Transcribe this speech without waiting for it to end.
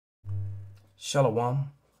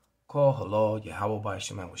Shalom, Kol Halal, Yahweh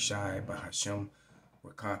Ba'Shem Awashai, Bahashem,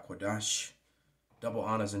 Rakah Kwadash. Double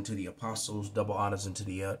honors unto the apostles, double honors unto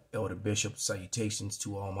the elder bishops, salutations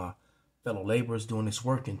to all my fellow laborers doing this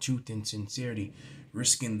work in truth and sincerity,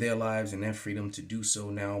 risking their lives and their freedom to do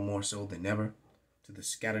so now more so than ever. To the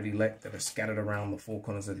scattered elect that are scattered around the four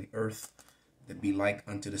corners of the earth, that be like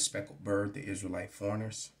unto the speckled bird, the Israelite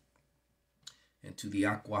foreigners. And to the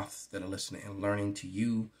Akwaf that are listening and learning, to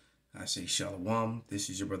you, I say Shalom. This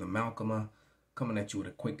is your brother Malcolm coming at you with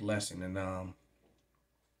a quick lesson. And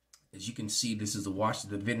as you can see, this is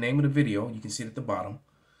the name of the video. You can see it at the bottom.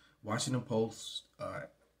 Washington Post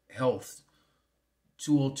Health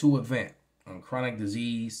 202 event on chronic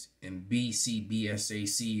disease and BCBSA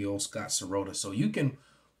CEO Scott Sirota. So you can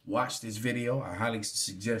watch this video. I highly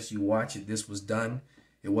suggest you watch it. This was done.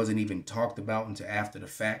 It wasn't even talked about until after the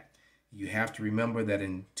fact. You have to remember that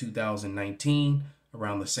in 2019,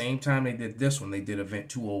 around the same time they did this one, they did Event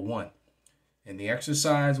 201. And the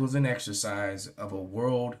exercise was an exercise of a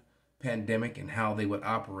world pandemic and how they would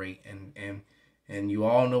operate. And you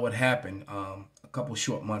all know what happened a couple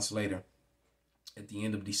short months later at the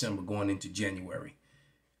end of December going into January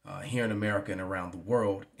here in America and around the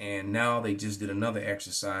world. And now they just did another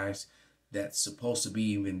exercise that's supposed to be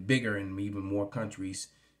even bigger in even more countries.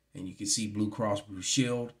 And you can see Blue Cross Blue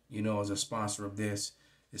Shield, you know, as a sponsor of this.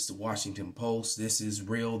 It's the Washington Post. This is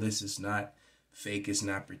real. This is not fake. It's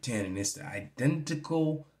not pretending. It's the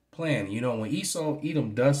identical plan. You know, when Esau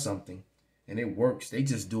Edom does something and it works, they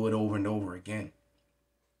just do it over and over again.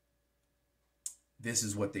 This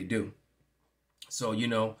is what they do. So, you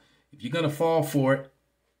know, if you're going to fall for it,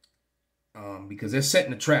 because they're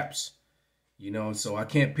setting the traps, you know, so I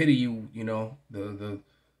can't pity you, you know, the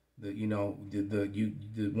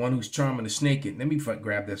one who's charming the snake. Let me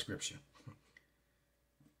grab that scripture.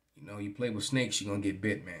 You know, you play with snakes, you're going to get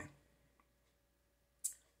bit, man.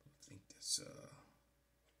 I think that's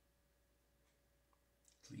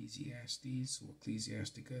Ecclesiastes or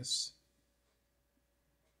Ecclesiasticus.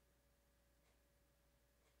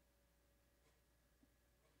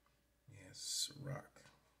 Yes, Sirach.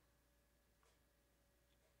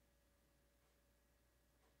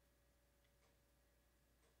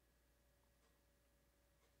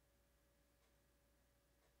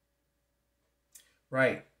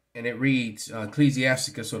 Right. And it reads,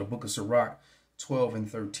 Ecclesiasticus, or the book of Sirach, 12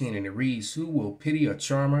 and 13. And it reads, who will pity a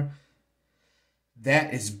charmer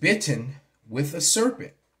that is bitten with a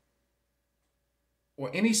serpent,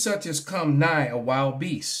 or any such as come nigh a wild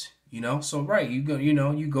beast? You know, so right, you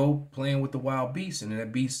go playing with the wild beast, and then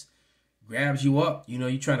that beast grabs you up. You know,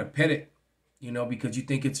 you're trying to pet it, you know, because you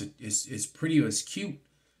think it's pretty or it's cute.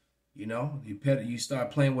 You know, you pet it, you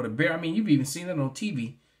start playing with a bear. I mean, you've even seen it on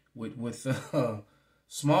TV with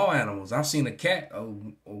small animals. I've seen a cat, a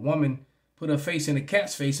woman put her face in a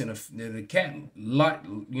cat's face, and the cat,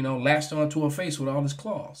 latched onto her face with all his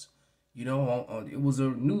claws. You know, it was a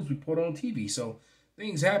news report on TV. So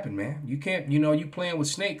things happen, man. You can't, you playing with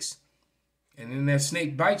snakes, and then that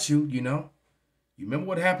snake bites you, you know. You remember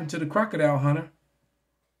what happened to the crocodile hunter,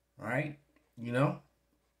 right? You know,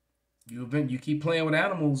 you keep playing with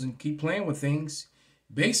animals and keep playing with things.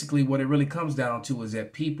 Basically, what it really comes down to is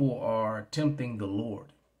that people are tempting the Lord.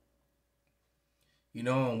 You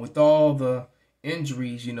know, and with all the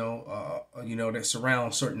injuries, that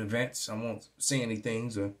surround certain events, I won't say anything,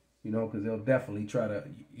 because they'll definitely try to,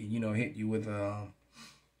 hit you with the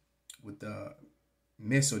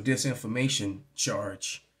mis or disinformation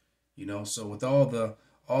charge. You know, so with all the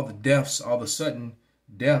deaths, all the sudden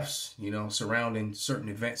deaths, surrounding certain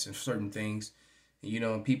events and certain things,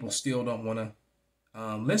 and people still don't want to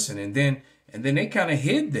listen. And then they kind of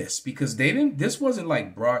hid this because this wasn't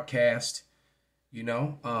like broadcast,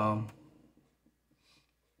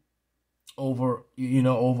 over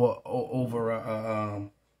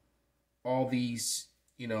all these,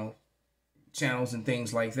 channels and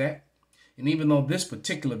things like that. And even though this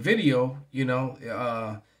particular video,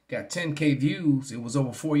 got 10K views, it was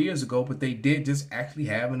over 4 years ago, but they did just actually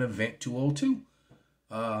have an event 202,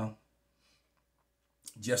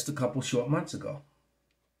 just a couple short months ago.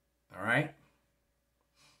 All right.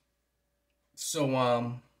 So,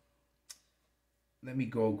 let me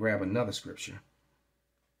go grab another scripture.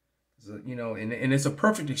 So, and it's a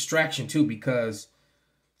perfect extraction too, because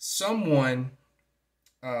some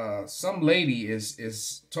lady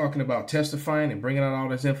is talking about testifying and bringing out all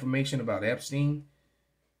this information about Epstein.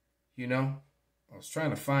 I was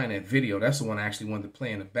trying to find that video. That's the one I actually wanted to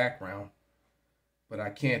play in the background, but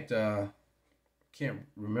I can't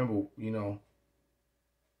remember,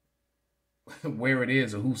 where it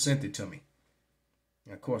is or who sent it to me.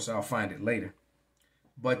 And of course, I'll find it later.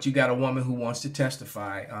 But you got a woman who wants to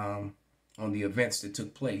testify on the events that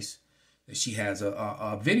took place. That she has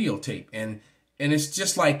a videotape, and it's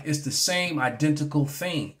just like it's the same identical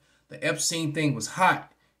thing. The Epstein thing was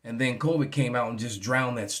hot, and then COVID came out and just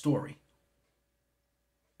drowned that story.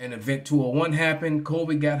 And Event 201 happened,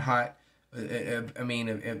 COVID got hot. I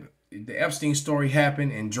mean, the Epstein story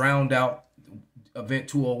happened and drowned out Event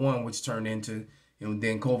 201, which turned into,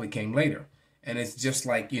 then COVID came later. And it's just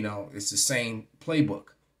like, it's the same playbook.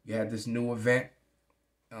 You had this new event,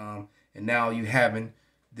 and now you having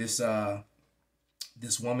this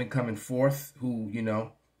this woman coming forth who,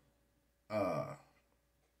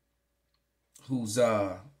 who's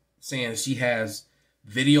saying she has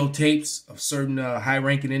videotapes of certain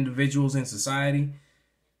high-ranking individuals in society,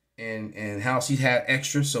 and how she's had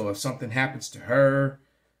extra. So if something happens to her,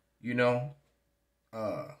 if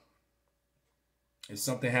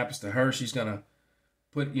something happens to her, she's gonna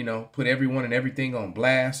put everyone and everything on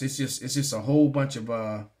blast. It's just a whole bunch of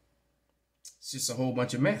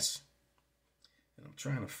mess. And I'm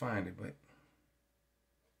trying to find it, but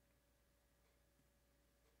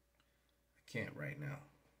I can't right now.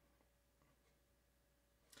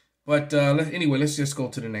 But anyway, let's just go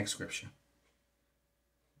to the next scripture.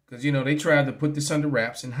 Because, they tried to put this under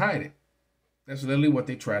wraps and hide it. That's literally what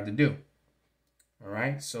they tried to do. All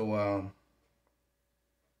right, so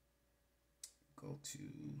go to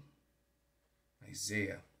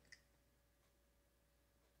Isaiah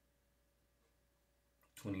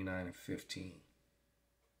 29 and 15.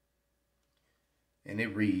 And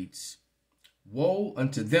it reads, "Woe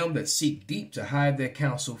unto them that seek deep to hide their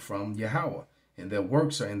counsel from Yahweh, and their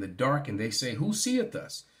works are in the dark, and they say, Who seeth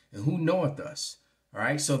us, and who knoweth us?" All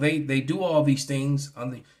right, so they do all these things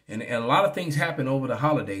and a lot of things happen over the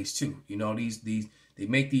holidays too. They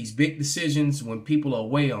make these big decisions when people are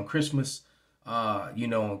away on Christmas,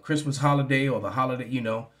 on Christmas holiday, or the holiday,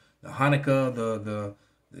 the Hanukkah, the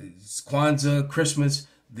Kwanzaa, Christmas.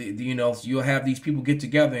 You'll have these people get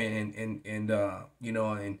together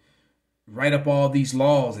and write up all these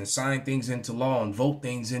laws and sign things into law and vote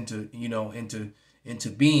things into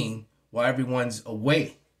being while everyone's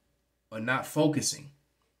away or not focusing.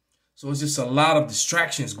 So it's just a lot of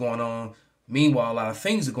distractions going on. Meanwhile, a lot of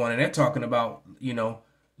things are going on. They're talking about,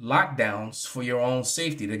 lockdowns for your own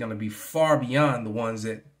safety. They're going to be far beyond the ones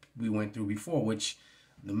that we went through before, which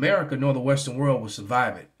America nor the Western world will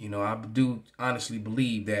survive it. I do honestly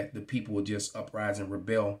believe that the people will just uprise and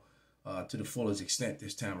rebel to the fullest extent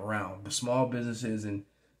this time around. The small businesses and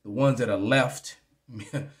the ones that are left,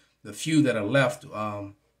 the few that are left,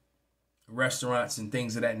 restaurants and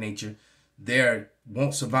things of that nature, they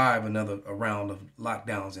won't survive another round of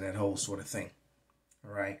lockdowns and that whole sort of thing.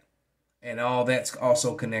 All right. And all that's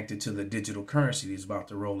also connected to the digital currency that's about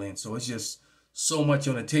to roll in. So it's just so much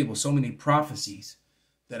on the table, so many prophecies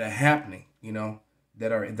that are happening,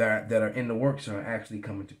 that are in the works are actually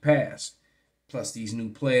coming to pass. Plus these new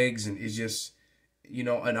plagues, and it's just,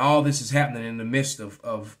 and all this is happening in the midst of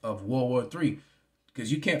World War III.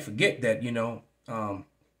 Because you can't forget that,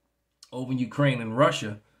 over in Ukraine and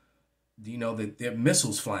Russia, that there are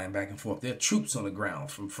missiles flying back and forth. There are troops on the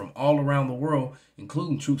ground from all around the world,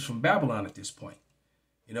 including troops from Babylon at this point.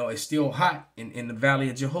 It's still hot in the Valley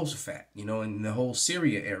of Jehoshaphat, in the whole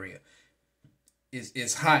Syria area.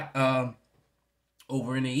 It's hot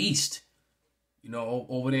over in the east,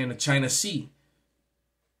 over there in the China Sea,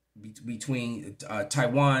 between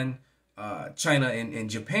Taiwan, China, and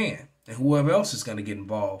Japan, and whoever else is going to get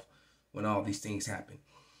involved when all these things happen.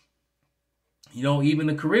 Even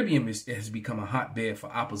the Caribbean has become a hotbed for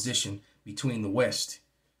opposition between the West,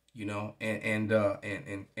 and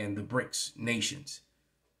the BRICS nations.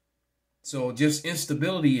 So just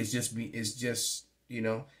instability is just,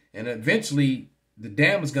 and eventually the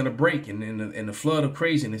dam is going to break, and the flood of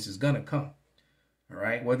craziness is going to come. All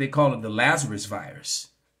right. What they call it, the Lazarus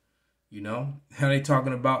virus, how they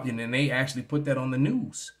talking about, and then they actually put that on the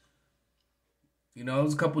news. There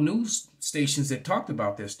was a couple news stations that talked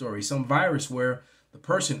about that story. Some virus where the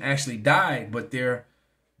person actually died, but their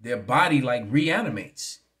body like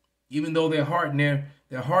reanimates, even though their heart and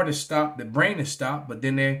their heart is stopped, their brain is stopped, but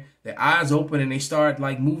then their eyes open and they start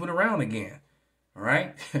like moving around again. All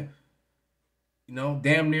right.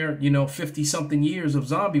 Damn near 50 something years of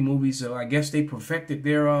zombie movies. So I guess they perfected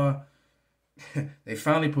their they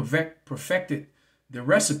finally perfected the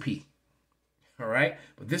recipe. All right.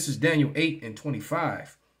 But this is Daniel 8 and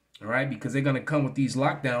 25. All right. Because they're going to come with these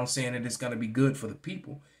lockdowns saying that it's going to be good for the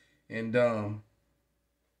people. And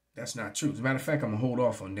that's not true. As a matter of fact, I'm going to hold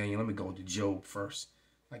off on Daniel. Let me go to Job first.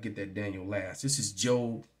 I get that Daniel last. This is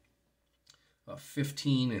Job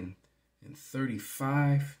 15 and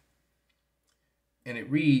 35. And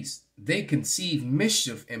it reads, they conceive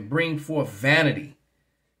mischief and bring forth vanity,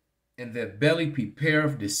 and their belly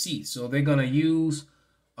prepareth deceit. So they're going to use,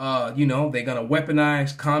 they're going to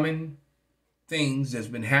weaponize common things that's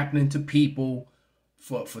been happening to people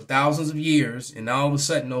for thousands of years. And all of a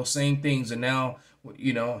sudden, those same things are now,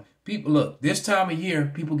 people, look, this time of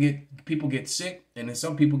year, people get sick, and then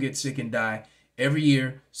some people get sick and die every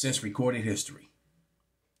year since recorded history.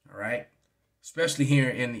 All right. Especially here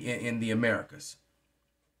in the Americas.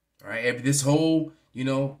 All right. This whole,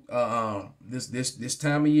 this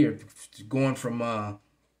time of year, going from,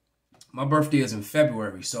 my birthday is in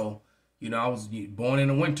February. So, I was born in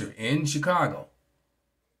the winter in Chicago.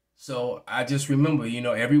 So I just remember,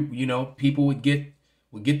 people would get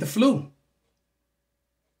the flu.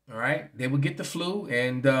 All right. They would get the flu.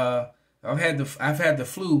 And, I've had the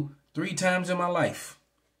flu 3 times in my life.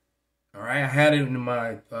 All right. I had it in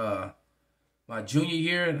my junior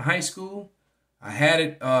year in high school.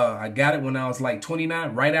 I got it when I was like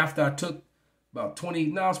 29, right after I took about 20.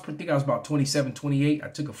 No, I think I was about 27, 28. I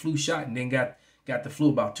took a flu shot and then got the flu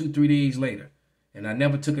about 2-3 days later. And I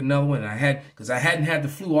never took another one. Because I hadn't had the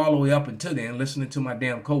flu all the way up until then, listening to my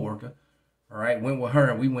damn coworker. All right. Went with her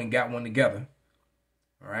and we went and got one together.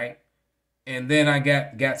 All right. And then I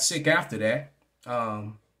got sick after that.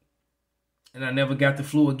 And I never got the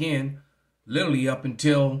flu again, literally up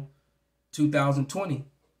until 2020,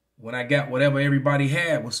 when I got whatever everybody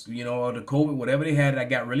had was, the COVID, whatever they had, I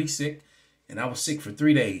got really sick, and I was sick for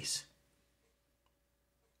 3 days.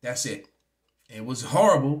 That's it. It was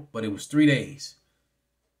horrible, but it was 3 days.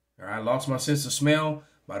 All right, I lost my sense of smell.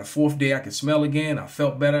 By the 4th day, I could smell again. I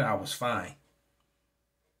felt better. I was fine.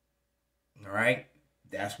 All right,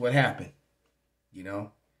 that's what happened,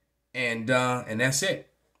 and that's it.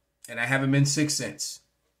 And I haven't been sick since.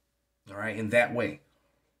 All right, in that way.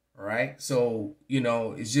 All right. So,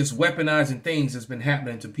 it's just weaponizing things that's been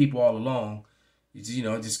happening to people all along. It's,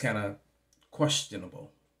 just kind of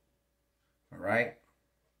questionable. All right.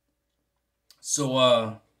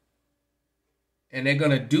 So, and they're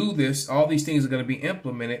going to do this. All these things are going to be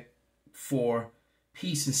implemented for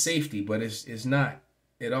peace and safety, but it's not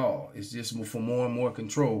at all. It's just for more and more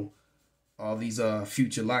control. All these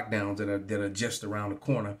future lockdowns that are just around the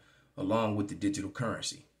corner, along with the digital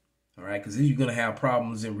currency. All right, because then you're going to have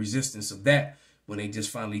problems and resistance of that when they just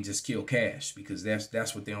finally just kill cash, because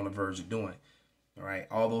that's what they're on the verge of doing. All right,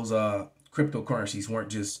 all those cryptocurrencies weren't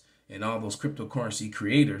just, and all those cryptocurrency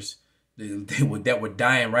creators that were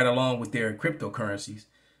dying right along with their cryptocurrencies.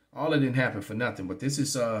 All it didn't happen for nothing. But this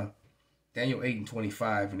is Daniel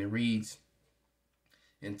 8:25, and it reads,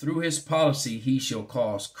 and through his policy he shall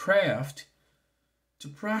cause craft to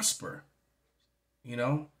prosper.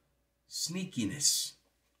 Sneakiness.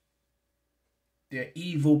 Their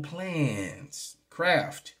evil plans,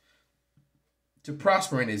 craft, to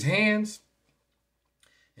prosper in his hands,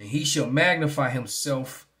 and he shall magnify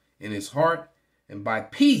himself in his heart, and by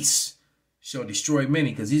peace shall destroy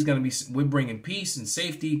many. Because we're bringing peace and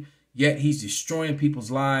safety, yet he's destroying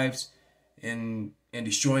people's lives and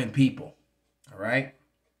destroying people. All right.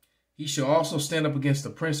 He shall also stand up against the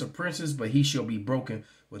prince of princes, but he shall be broken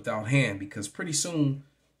without hand. Because pretty soon,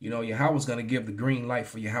 Yahweh's going to give the green light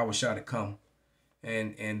for Yahushua to come.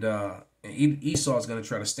 And Esau is going to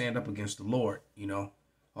try to stand up against the Lord.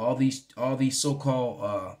 All these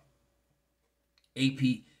so-called AP,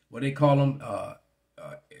 what they call them,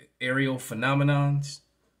 aerial phenomenons,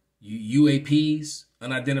 UAPs,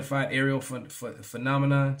 unidentified aerial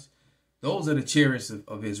phenomenons. Those are the chariots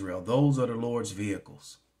of Israel. Those are the Lord's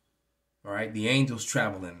vehicles. All right, the angels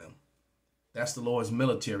travel in them. That's the Lord's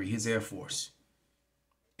military, his air force.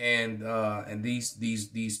 And these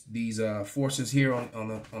forces here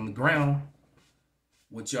on the ground,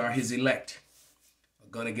 which are his elect, are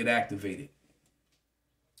going to get activated.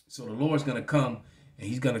 So the Lord's going to come and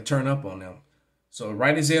he's going to turn up on them. So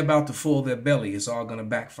right as they're about to full their belly, it's all going to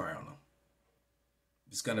backfire on them.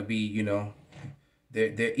 It's going to be,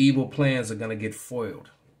 their evil plans are going to get foiled,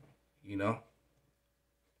 and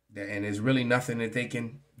there's really nothing that they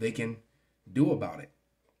can do about it,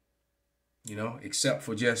 except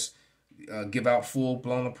for just give out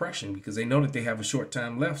full-blown oppression, because they know that they have a short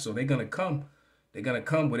time left. So they're going to come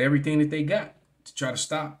with everything that they got to try to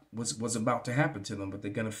stop what's about to happen to them, but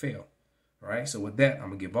they're going to fail. All right. So with that, I'm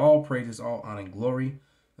going to give all praises, all honor and glory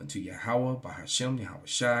unto Yahweh, Bahashem, Yahweh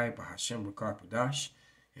Shai, Bahashem, Rakar Padash,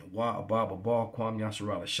 and Wa Abba Babal, Kwam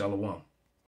Yasharala, Shalom.